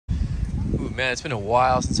Ooh, man, it's been a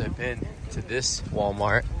while since I've been to this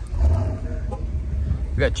Walmart.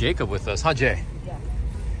 We got Jacob with us, huh, Jay? Yeah.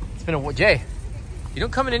 It's been a Jay. You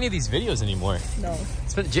don't come in any of these videos anymore. No.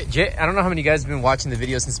 It's been Jay. I don't know how many of you guys have been watching the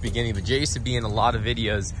videos since the beginning, but Jay used to be in a lot of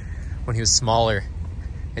videos when he was smaller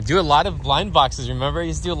and do a lot of blind boxes. Remember, he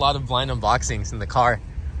used to do a lot of blind unboxings in the car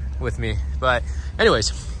with me. But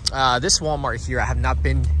anyways, this Walmart here, I have not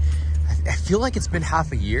been. I feel like it's been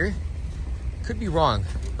half a year. Could be wrong,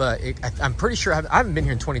 but I'm pretty sure I haven't been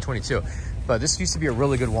here in 2022. But this used to be a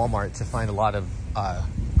really good Walmart to find a lot of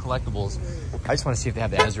collectibles. I just want to see if they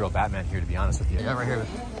have the Azrael Batman here, to be honest with you. Yeah, right here.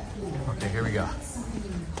 Okay, here we go.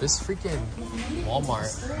 This freaking Walmart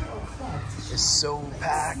is so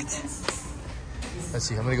packed. Let's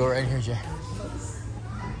see, I'm gonna go right in here, Jay.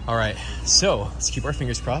 All right, so let's keep our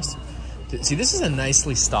fingers crossed. See, this is a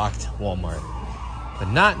nicely stocked Walmart, but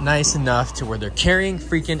not nice enough to where they're carrying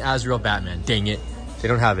freaking Azrael Batman. Dang it, they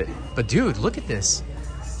don't have it. But dude, look at this.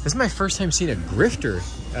 This is my first time seeing a grifter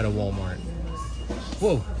at a Walmart.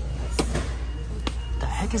 Whoa. What the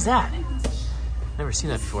heck is that? Never seen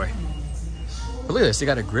that before. But look at this, they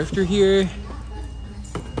got a grifter here.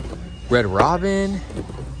 Red Robin.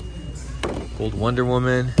 Gold Wonder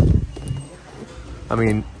Woman. I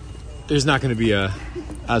mean, there's not gonna be a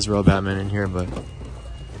Azrael Batman in here, but...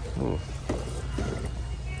 Ooh.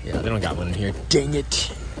 Yeah, they don't got one in here. Dang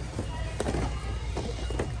it.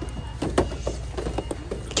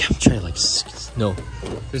 I'm trying to like... No,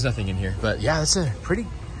 there's nothing in here. But yeah, that's a pretty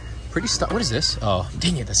stuff. What is this? Oh,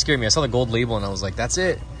 dang it, that scared me. I saw the gold label and I was like, that's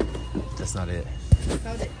it. That's not it.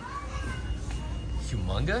 Found it.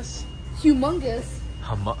 Humongous? Humongous.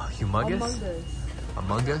 Humongous?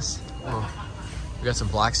 Among Us? Oh. We got some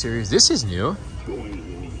Black Series. This is new.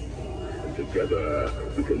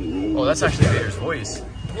 Oh, that's actually Vader's voice.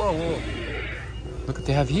 Whoa, whoa. Look what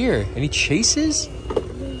they have here. Any chases?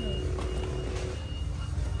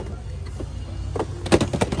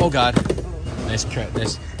 Oh God. Nice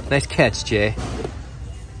catch, Jay.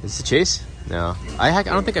 Is this a chase? No. I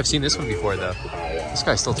don't think I've seen this one before though. This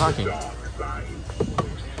guy's still talking.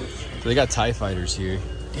 So they got TIE fighters here.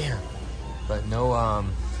 Damn. But no, oh,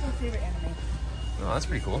 that's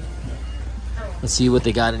pretty cool. Let's see what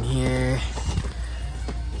they got in here.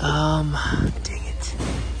 Dang it.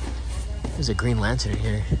 There's a Green Lantern in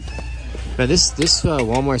here. Man, this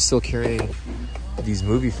Walmart's still carrying these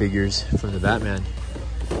movie figures from the Batman.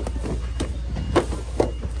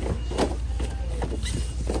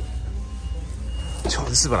 Oh,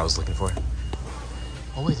 this is what I was looking for.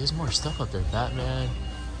 Oh wait, there's more stuff up there. Batman,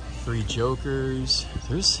 3 Jokers.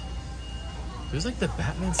 There's like the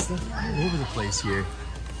Batman stuff all over the place here.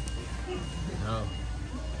 No.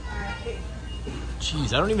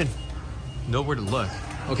 Jeez, I don't even know where to look.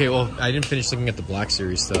 Okay, well, I didn't finish looking at the Black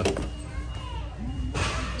Series stuff.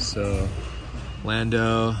 So,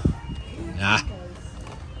 Lando. Nah.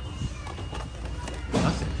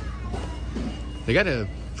 Nothing. They got a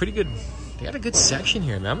good section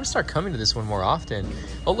here, man. I'm gonna start coming to this one more often.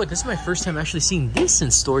 Oh, look, this is my first time actually seeing this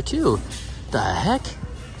in store, too. The heck?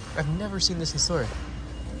 I've never seen this in store.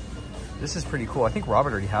 This is pretty cool. I think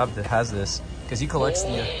Robert already has this because he collects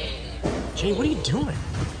the... Jay, what are you doing?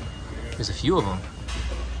 There's a few of them.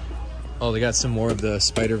 Oh, they got some more of the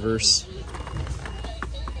Spider-Verse.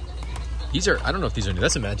 These are... I don't know if these are new.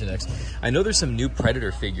 That's Imaginext. I know there's some new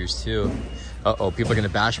Predator figures, too. Uh-oh, people are going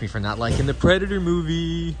to bash me for not liking the Predator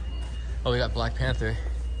movie. Oh, we got Black Panther.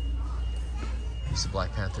 There's the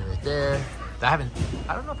Black Panther right there. I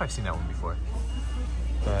don't know if I've seen that one before.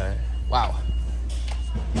 But, wow.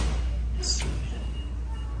 Let's see.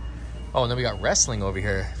 Oh, and then we got wrestling over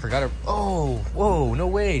here. Oh, whoa, no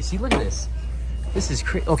way. See, look at this. This is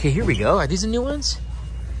crazy. Okay, here we go. Are these the new ones?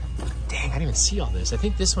 Dang, I didn't even see all this. I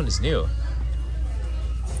think this one is new.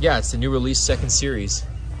 Yeah, it's the new release second series.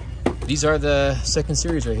 These are the second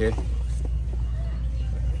series right here.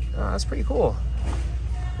 Oh, that's pretty cool.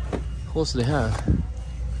 What else do they have?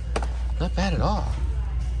 Not bad at all.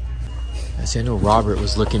 See, I know Robert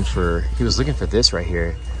was looking for this right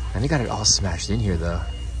here. And they got it all smashed in here though.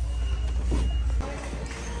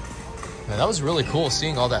 Man, that was really cool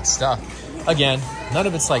seeing all that stuff. Again, none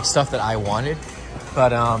of it's like stuff that I wanted, but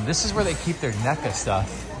this is where they keep their NECA stuff.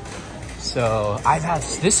 So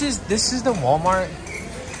this is the Walmart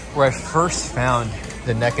where I first found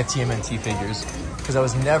the NECA TMNT figures because I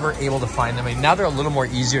was never able to find them. I mean, now they're a little more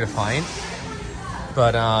easier to find,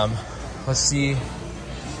 but let's see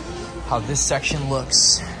how this section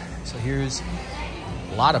looks. So here's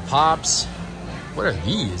a lot of pops. What are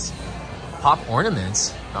these? Pop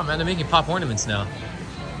ornaments. Oh man, they're making pop ornaments now.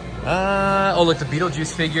 Oh look, the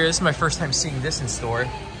Beetlejuice figure. This is my first time seeing this in store.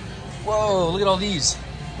 Whoa, look at all these.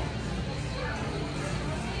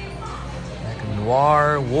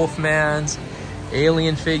 Noir, Wolfmans,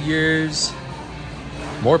 Alien figures.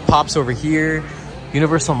 More Pops over here.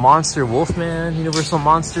 Universal Monster, Wolfman, Universal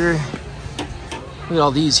Monster. Look at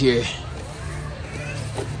all these here.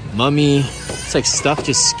 Mummy. It's like stuff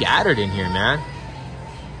just scattered in here, man.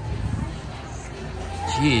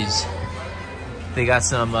 Jeez. They got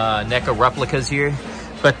some NECA replicas here.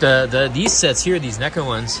 But these sets here, these NECA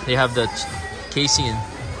ones, they have the Casey and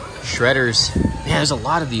Shredders. Man, there's a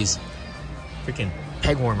lot of these. Freaking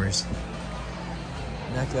peg warmers.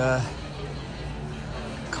 NECA.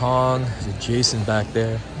 Kong. There's a Jason back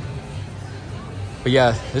there. But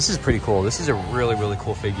yeah, this is pretty cool. This is a really, really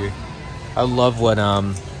cool figure. I love what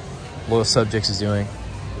Loyal Subjects is doing.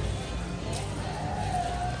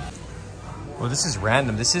 Well, this is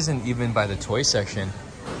random. This isn't even by the toy section,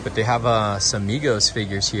 but they have some Migos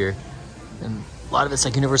figures here. And a lot of it's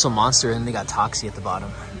like Universal Monster, and they got Toxie at the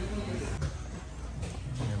bottom.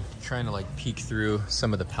 I'm trying to like peek through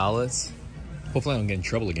some of the palettes. Hopefully I don't get in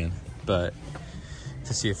trouble again, but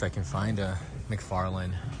to see if I can find a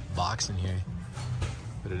McFarlane box in here.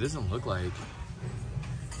 But it doesn't look like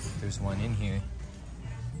there's one in here.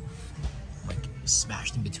 Like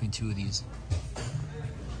smashed in between two of these.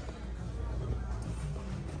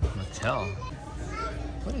 Mattel.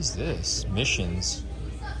 What is this? Missions.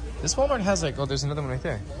 This Walmart has like, oh, there's another one right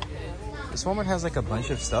there. This Walmart has like a bunch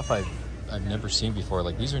of stuff I've never seen before.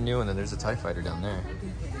 Like these are new, and then there's a TIE Fighter down there.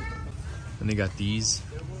 And they got these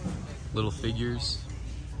little figures.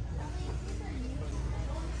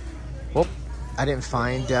 Well, I didn't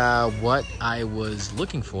find what I was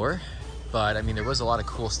looking for, but I mean, there was a lot of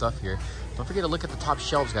cool stuff here. Don't forget to look at the top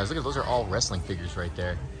shelves, guys. Look at those, are all wrestling figures right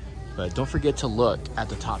there. But don't forget to look at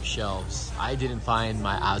the top shelves. I didn't find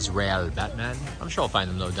my Azrael Batman. I'm sure I'll find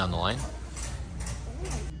them though down the line.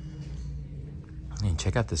 And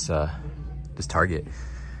check out this this Target.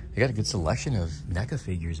 They got a good selection of NECA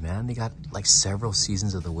figures, man. They got like several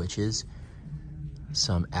Seasons of the Witches,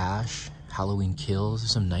 some Ash, Halloween Kills,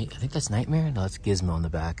 some Night. I think that's Nightmare. No, that's Gizmo on the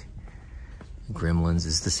back. Gremlins. Is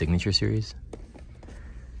this the Signature series?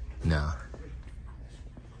 No.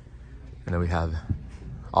 And then we have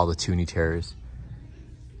all the Toonie Terrors.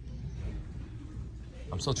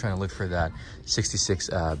 I'm still trying to look for that 66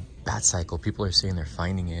 Bat Cycle. People are saying they're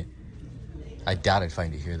finding it. I doubt I'd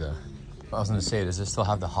find it here though. I was gonna say, does it still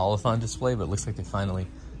have the Holophon display? But it looks like they finally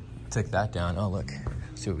took that down. Oh look,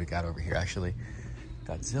 let's see what we got over here actually.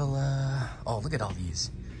 Godzilla. Oh, look at all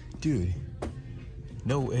these. Dude,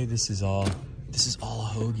 no way this is all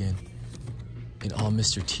Hogan and all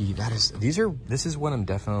Mr. T. This is what I'm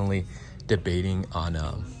definitely debating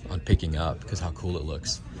on picking up, because how cool it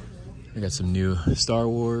looks. We got some new Star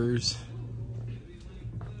Wars.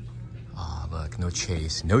 Oh, look, no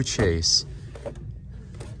Chase. No Chase.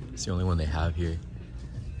 It's the only one they have here.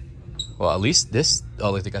 Well, at least this,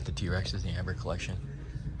 oh look, they got the T-Rexes in the Amber collection.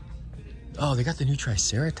 Oh, they got the new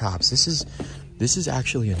Triceratops. This is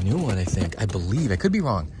actually a new one, I think. I believe. I could be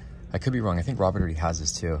wrong. I think Robert already has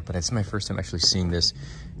this too, but it's my first time actually seeing this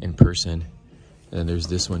in person. And then there's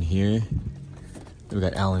this one here. We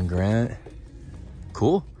got Alan Grant.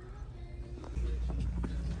 Cool.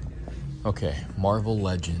 Okay, Marvel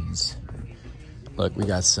Legends. Look, we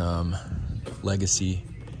got some Legacy.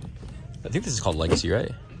 I think this is called Legacy,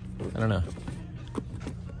 right? I don't know.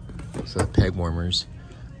 So peg warmers.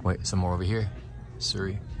 Wait, some more over here.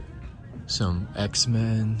 Sorry. Some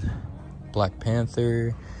X-Men, Black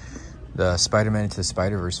Panther. The Spider-Man Into the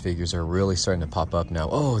Spider-Verse figures are really starting to pop up now.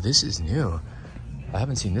 Oh, this is new. I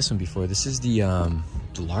haven't seen this one before. This is the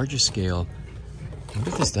larger scale. I wonder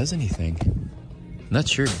if this does anything. I'm not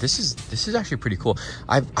sure. This is actually pretty cool.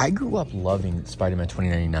 I grew up loving Spider-Man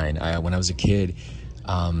 2099. When I was a kid,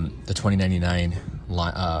 the 2099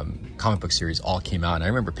 comic book series all came out, and I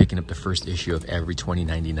remember picking up the first issue of every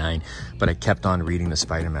 2099, but I kept on reading the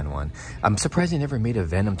Spider-Man one. I'm surprised they never made a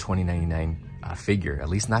Venom 2099 figure, at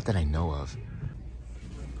least not that I know of.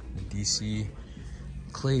 The DC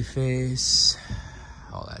Clayface.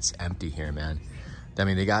 Oh, that's empty here, man. I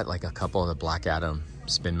mean, they got like a couple of the Black Adam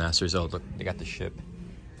Spin Masters. Oh, look, they got the ship,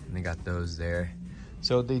 and they got those there.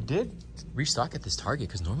 So they did restock at this Target,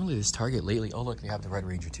 because normally this Target lately, oh look, they have the Red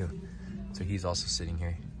Ranger too. So he's also sitting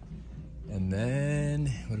here. And then,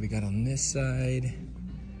 what do we got on this side?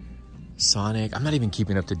 Sonic. I'm not even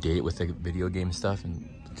keeping up to date with the video game stuff and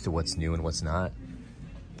to what's new and what's not.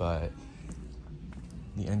 But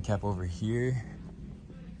the end cap over here,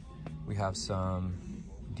 we have some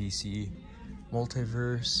DC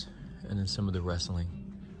Multiverse, and then some of the wrestling.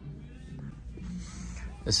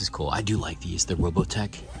 This is cool. I do like these, the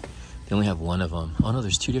Robotech. They only have one of them. Oh no,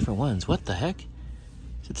 there's two different ones. What the heck?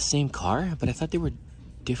 Is it the same car? But I thought they were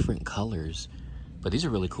different colors. But these are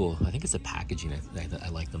really cool. I think it's the packaging that I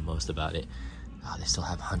like the most about it. Oh, they still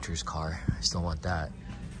have Hunter's car. I still want that.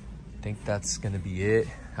 I think that's gonna be it.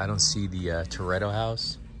 I don't see the Toretto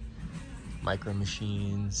house. Micro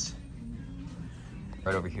Machines.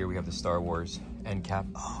 Right over here we have the Star Wars end cap.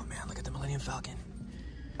 Oh man, look at the Millennium Falcon.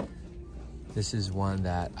 This is one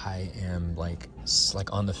that I am like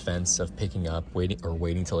on the fence of picking up,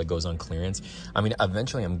 waiting till it goes on clearance. I mean,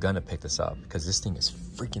 eventually I'm gonna pick this up because this thing is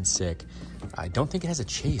freaking sick. I don't think it has a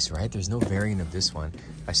chase, right? There's no variant of this one.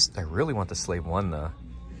 I really want the Slave 1 though,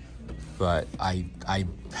 but I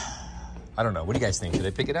don't know. What do you guys think? Should I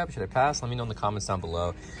pick it up? Should I pass? Let me know in the comments down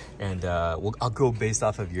below, and I'll go based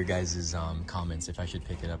off of your guys' comments if I should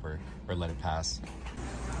pick it up or let it pass.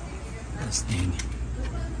 This thing,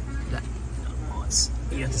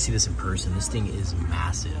 you have to see this in person. This thing is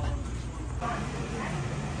massive. Look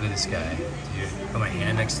at this guy, dude. Put my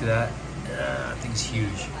hand next to that. That thing's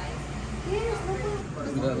huge.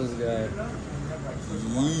 Look at this guy.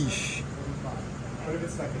 Yeesh. What if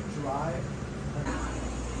it's like a drive?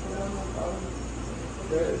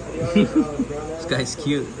 This guy's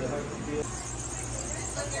cute.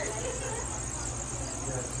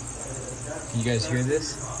 Can you guys hear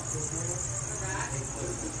this?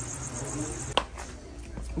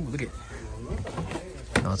 Ooh, look at it.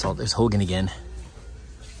 No, it's all, there's Hogan again.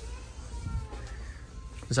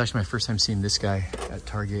 This is actually my first time seeing this guy at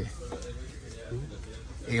Target.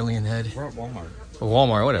 Alien head. We're at Walmart. Well,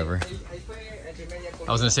 Walmart, whatever.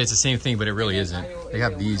 I was gonna say it's the same thing, but it really isn't. They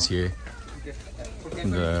have these here.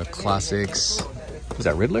 The classics. Was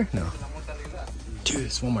that Riddler? No. Dude,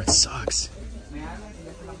 this Walmart sucks.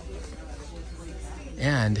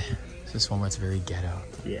 And this Walmart's very ghetto.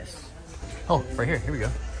 Yes. Oh, right here. Here we go.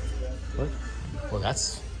 What? Well,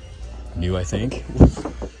 that's new, I think.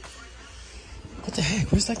 What the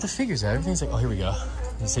heck? Where's like the figures at? Everything's like, oh, here we go.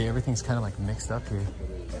 You see, everything's kind of like mixed up here.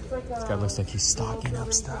 This guy looks like he's stocking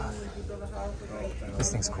up stuff.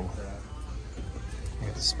 This thing's cool. I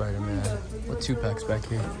got the Spider-Man. What 2-packs back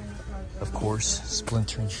here? Of course,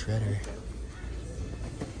 Splinter and Shredder.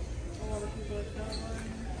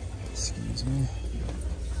 Excuse me.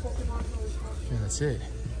 Yeah, that's it.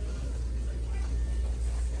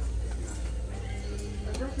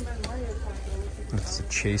 There's a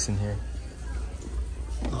chase in here.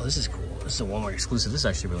 Oh, this is cool. This is a Walmart exclusive. This is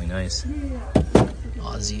actually really nice.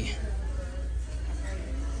 Aussie.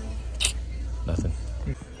 Nothing.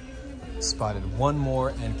 Spotted one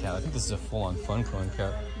more end cap. I think this is a full-on Funko end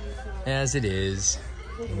cap. As it is.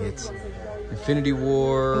 Dang it. Infinity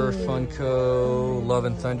War, Funko, Love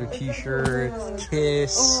and Thunder t-shirt,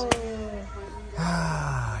 Kiss.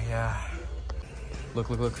 Ah, yeah. Look,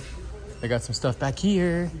 look, look. I got some stuff back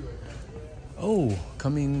here. Oh,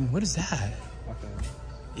 coming. What is that?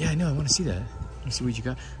 Yeah, I know. I want to see that. I want to see what you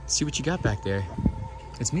got. See what you got back there.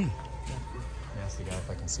 It's me. Ask the guy if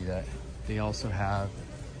I can see that. They also have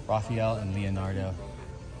Raphael and Leonardo.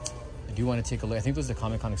 I do want to take a look. I think those are the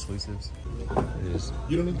Comic-Con exclusives. It is.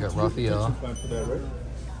 You don't need got Raphael. For that, right?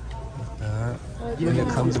 And it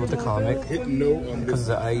comes with the comic. Hit no on this. Comes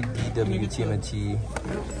the IDW TMNT.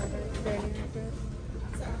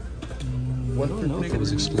 I don't know if it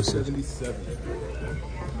was exclusive.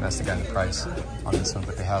 That's the guy in the price on this one,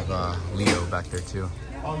 but they have Leo back there too.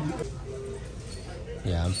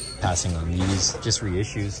 Yeah, I'm passing on these. Just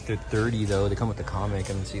reissues. They're 30 though. They come with the comic.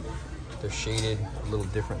 I mean, see, they're shaded a little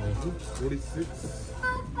differently. 46.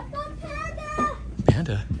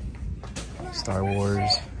 Panda. Star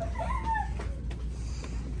Wars.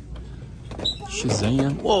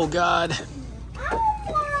 Shazam. Whoa, God.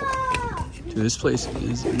 Dude, this place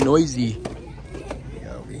is noisy.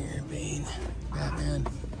 Over here, Bane. Batman.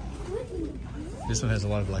 This one has a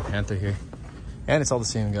lot of Black Panther here. And it's all the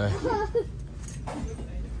same guy.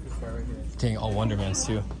 Dang, all Wonder Mans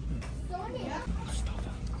too.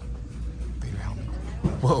 Vader helmet.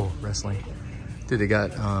 Whoa, wrestling. Dude, they got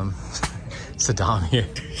Saddam here.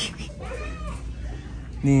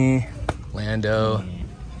 Nee. Lando.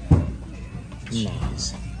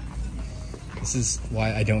 Jeez. This is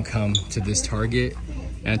why I don't come to this Target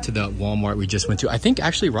and to the Walmart we just went to. I think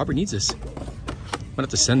actually Robert needs this. I'm gonna have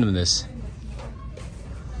to send him this.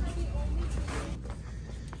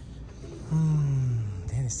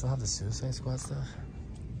 Damn, they still have the Suicide Squad stuff.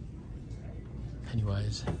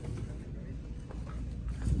 Pennywise.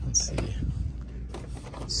 Let's see.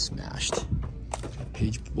 Smashed.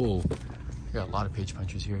 Page. Whoa. I got a lot of page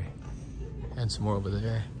punchers here. And some more over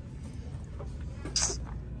there.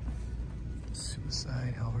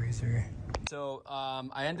 Suicide, Hellraiser. So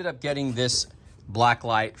I ended up getting this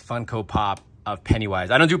Blacklight Funko Pop of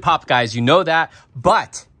Pennywise. I don't do pop, guys, you know that,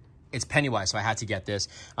 but it's Pennywise, so I had to get this.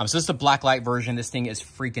 So this is the black light version. This thing is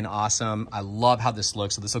freaking awesome. I love how this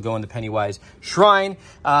looks. So this will go in the Pennywise shrine.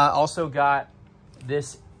 Also got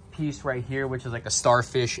this piece right here, which is like a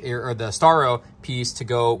starfish or the Starro piece to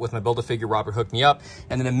go with my Build-A-Figure. Robert hooked me up.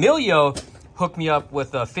 And then Emilio hooked me up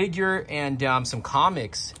with a figure and some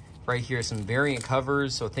comics right here, some variant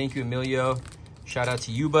covers. So thank you, Emilio. Shout out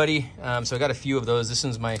to you, buddy. So I got a few of those. This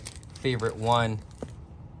one's my favorite one.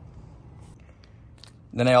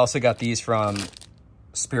 Then I also got these from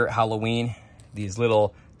Spirit Halloween, these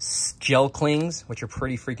little gel clings, which are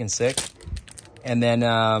pretty freaking sick. And then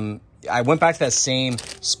I went back to that same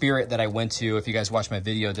Spirit that I went to. If you guys watched my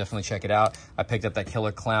video, definitely check it out. I picked up that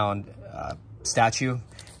Killer Clown statue,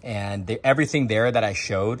 and everything there that I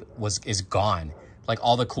showed is gone. Like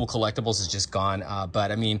all the cool collectibles is just gone.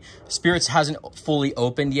 But I mean, Spirits hasn't fully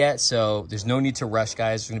opened yet, so there's no need to rush,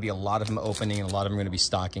 guys. There's gonna be a lot of them opening and a lot of them are gonna be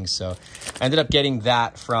stocking. So I ended up getting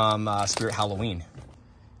that from Spirit Halloween.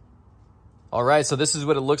 All right, so this is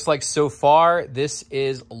what it looks like so far. This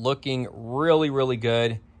is looking really, really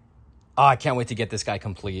good. Oh, I can't wait to get this guy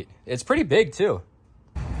complete. It's pretty big too.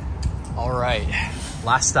 All right,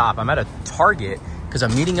 last stop. I'm at a Target because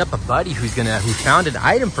I'm meeting up a buddy who found an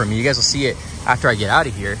item for me. You guys will see it after I get out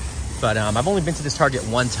of here. But I've only been to this Target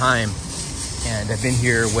one time, and I've been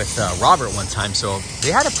here with Robert one time. So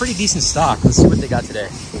they had a pretty decent stock. Let's see what they got today.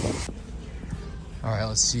 All right,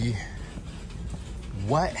 let's see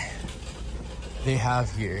what they have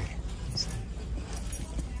here.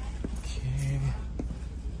 Okay,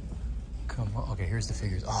 come on. Okay, here's the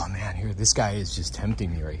figures. Oh man, this guy is just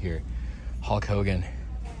tempting me right here. Hulk Hogan.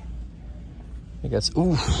 I guess,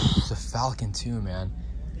 ooh, it's a Falcon too, man.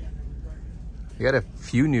 We got a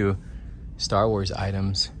few new Star Wars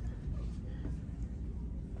items.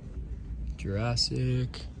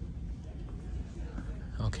 Jurassic.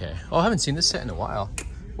 Okay. Oh, I haven't seen this set in a while.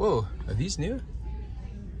 Whoa, are these new?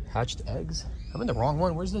 Hatched eggs? I'm in the wrong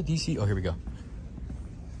one. Where's the DC? Oh, here we go.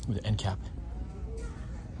 With the end cap.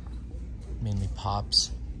 Mainly Pops.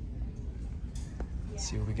 Let's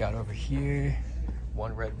see what we got over here.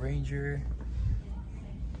 One Red Ranger.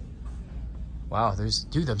 Wow,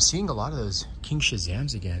 dude, I'm seeing a lot of those King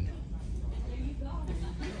Shazams again.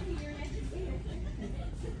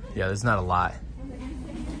 Yeah, there's not a lot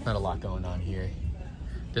going on here.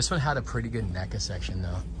 This one had a pretty good NECA section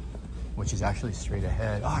though, which is actually straight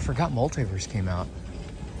ahead. Oh, I forgot Multiverse came out.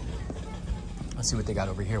 Let's see what they got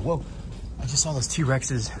over here. Whoa, I just saw those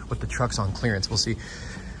T-Rexes with the trucks on clearance. We'll see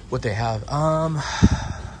what they have.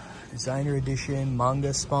 Designer edition,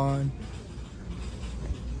 manga spawn.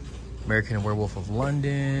 American Werewolf of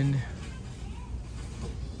London.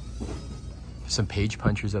 Some page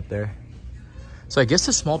punchers up there. So I guess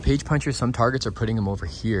the small page punchers, some Targets are putting them over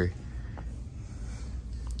here.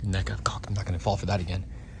 NECA, I'm not gonna fall for that again.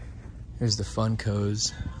 Here's the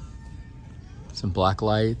Funkos. Some black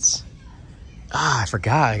lights. Ah, I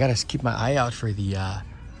forgot. I gotta keep my eye out for the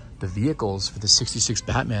vehicles for the 66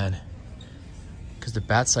 Batman, because the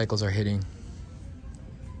bat cycles are hitting.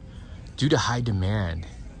 Due to high demand.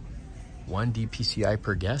 1 DPCI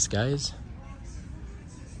per guest, guys.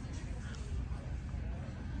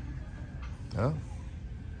 Oh,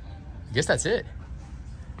 I guess that's it.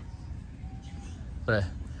 But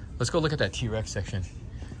let's go look at that T-Rex section.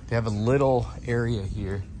 They have a little area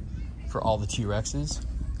here for all the T-Rexes,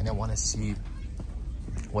 and I want to see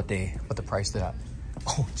what the price they're at.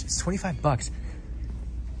 Oh, it's 25 bucks.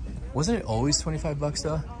 Wasn't it always 25 bucks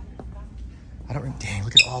though? I don't remember. Dang,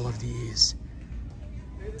 look at all of these.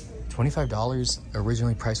 $25,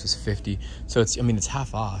 originally price was $50. So it's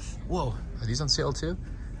half off. Whoa, are these on sale too?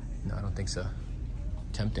 No, I don't think so.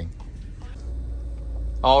 Tempting.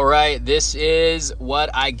 All right, this is what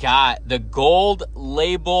I got. The gold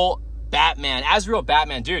label Batman, Azrael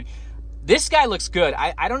Batman. Dude, this guy looks good.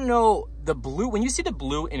 I don't know, the blue, when you see the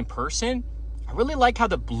blue in person, I really like how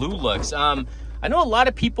the blue looks. I know a lot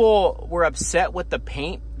of people were upset with the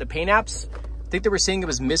paint apps. I think they were saying it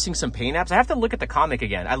was missing some paint apps. I have to look at the comic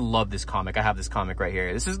again. I love this comic. I have this comic right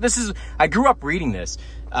here. This is I grew up reading this.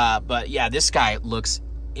 But yeah, this guy looks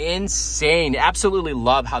insane. Absolutely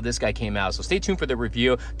love how this guy came out. So stay tuned for the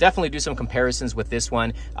review. Definitely do some comparisons with this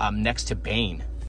one next to Bane.